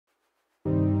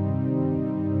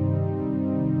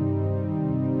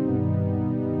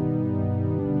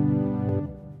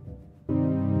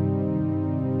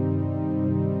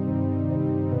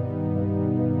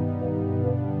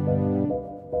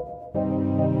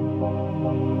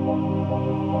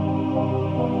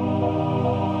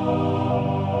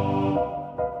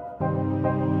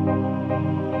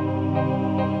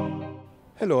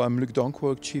Hello, I'm Luc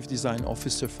Donckerwolke, Chief Design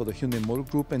Officer for the Hyundai Motor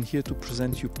Group, and here to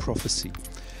present you Prophecy.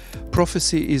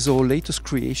 Prophecy is our latest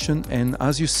creation, and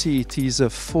as you see, it is a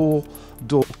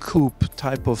four-door coupe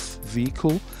type of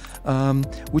vehicle,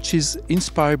 which is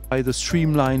inspired by the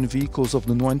streamlined vehicles of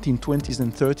the 1920s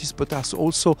and 30s, but has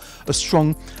also a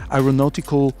strong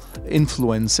aeronautical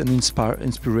influence and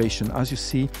inspiration. As you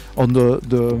see on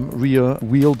the rear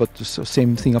wheel, but the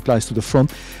same thing applies to the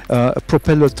front, a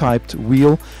propeller-typed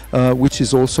wheel, which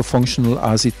is also functional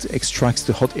as it extracts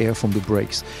the hot air from the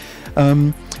brakes.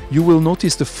 You will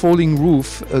notice the falling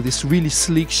roof, this really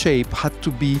sleek shape had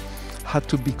to be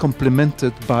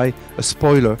complemented by a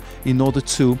spoiler in order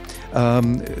to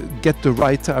get the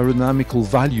right aerodynamical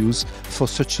values for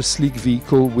such a sleek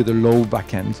vehicle with a low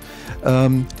back end.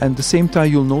 And at the same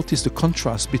time, you'll notice the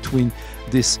contrast between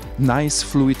these nice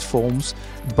fluid forms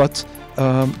but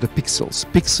the pixels.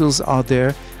 Pixels are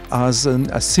there as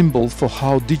a symbol for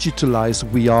how digitalized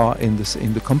we are in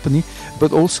the company,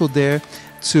 but also there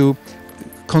to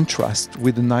contrast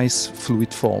with the nice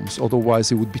fluid forms.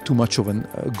 Otherwise it would be too much of a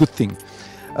good thing.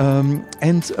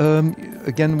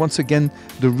 Again, once again,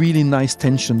 the really nice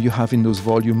tension you have in those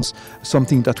volumes,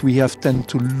 something that we have tended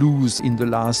to lose in the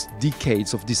last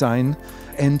decades of design,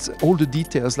 and all the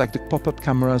details like the pop-up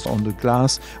cameras on the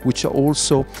glass, which are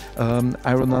also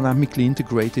aerodynamically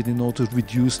integrated in order to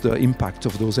reduce the impact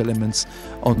of those elements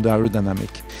on the aerodynamic.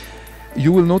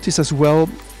 You will notice as well,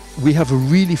 we have a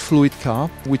really fluid car,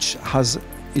 which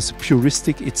is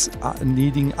puristic. It's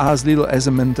needing as little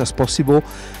element as possible.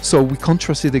 So we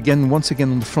contrasted once again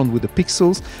on the front with the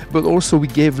pixels, but also we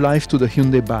gave life to the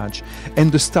Hyundai badge. And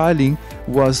the styling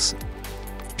was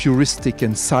puristic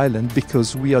and silent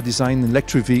because we are designing an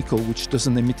electric vehicle which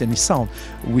doesn't emit any sound,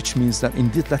 which means that in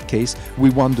that case we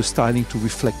want the styling to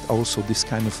reflect also this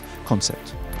kind of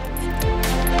concept.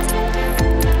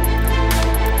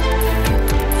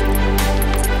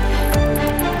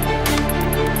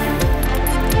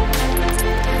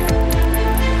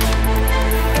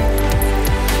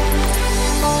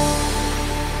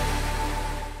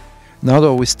 Now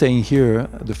that we're staying here,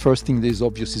 the first thing that is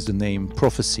obvious is the name,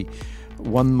 Prophecy.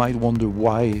 One might wonder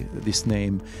why this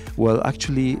name. Well,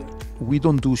 actually, we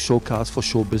don't do show cars for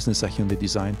show business at Hyundai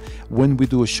Design. When we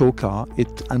do a show car,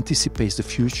 it anticipates the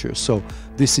future. So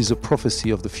this is a prophecy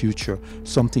of the future,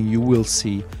 something you will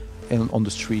see on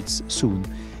the streets soon.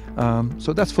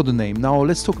 So that's for the name. Now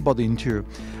let's talk about the interior.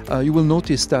 You will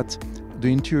notice that the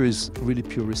interior is really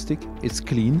puristic. It's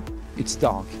clean, it's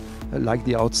dark, like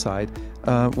the outside.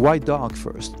 Why dark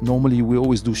first? Normally we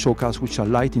always do show cars which are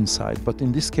light inside, but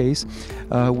in this case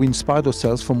we inspired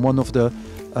ourselves from one of the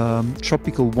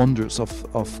tropical wonders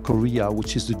of Korea,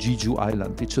 which is the Jeju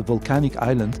Island. It's a volcanic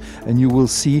island, and you will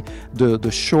see the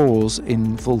shores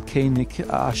in volcanic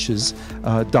ashes,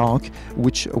 dark,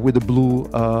 with the blue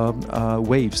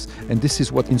waves. And this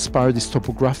is what inspired this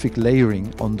topographic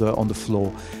layering on the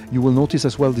floor. You will notice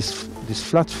as well this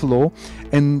flat floor,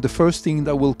 and the first thing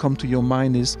that will come to your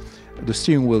mind is the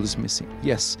steering wheel is missing.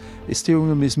 Yes, the steering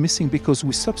wheel is missing because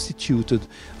we substituted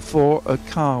for a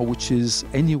car which is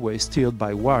anyway steered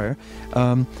by wire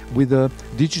with a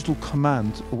digital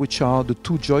command, which are the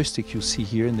two joysticks you see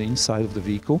here in the inside of the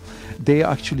vehicle. They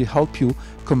actually help you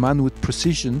command with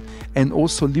precision and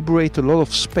also liberate a lot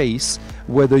of space,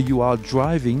 whether you are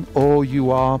driving or you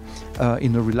are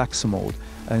in a relaxer mode.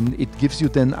 And it gives you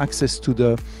then access to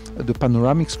the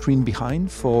panoramic screen behind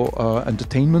for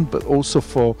entertainment, but also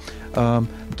for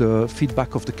the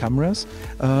feedback of the cameras.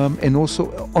 And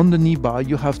also on the knee bar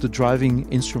you have the driving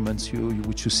instruments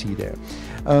which you see there.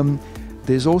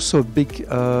 There's also a big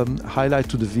highlight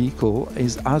to the vehicle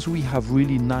is, as we have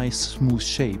really nice smooth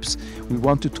shapes, we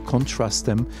wanted to contrast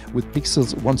them with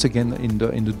pixels once again in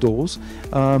the doors,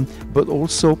 but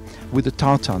also with the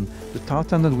tartan. The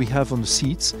tartan that we have on the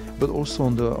seats, but also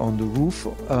on the roof,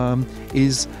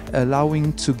 is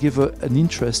allowing to give an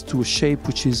interest to a shape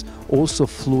which is also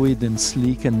fluid and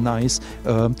sleek and nice.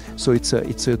 So it's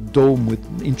a dome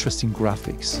with interesting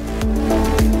graphics.